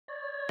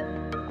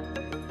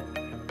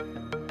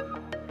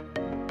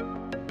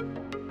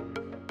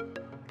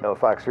Noah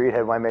Fox Reed,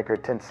 head winemaker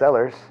at Tinte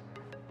Cellars.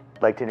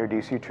 I'd like to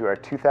introduce you to our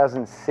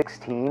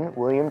 2016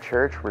 William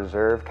Church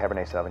Reserve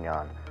Cabernet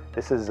Sauvignon.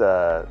 This is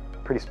a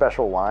pretty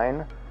special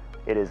wine.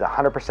 It is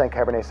 100%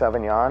 Cabernet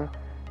Sauvignon.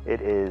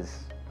 It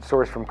is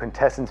sourced from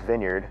Quintessence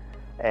Vineyard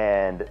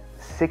and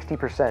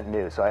 60%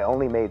 new. So I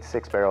only made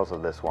 6 barrels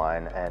of this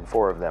wine and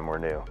 4 of them were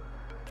new.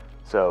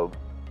 So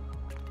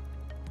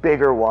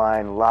bigger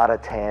wine, a lot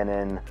of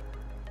tannin,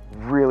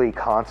 really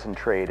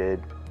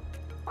concentrated.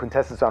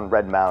 Quintessence on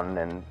Red Mountain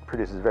and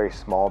produces very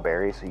small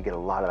berries, so you get a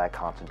lot of that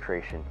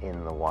concentration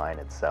in the wine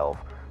itself.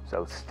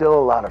 So still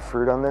a lot of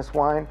fruit on this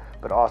wine,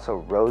 but also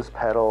rose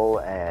petal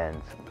and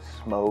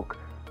smoke,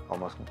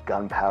 almost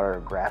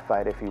gunpowder,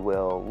 graphite if you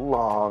will,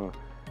 long,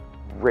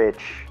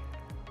 rich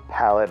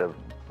palette of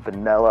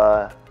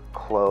vanilla,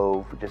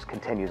 clove, just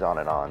continues on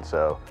and on.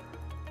 So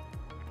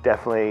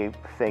definitely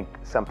think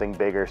something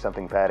bigger,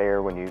 something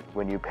fattier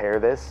when you pair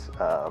this.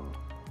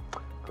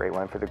 Great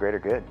wine for the greater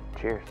good.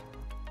 Cheers.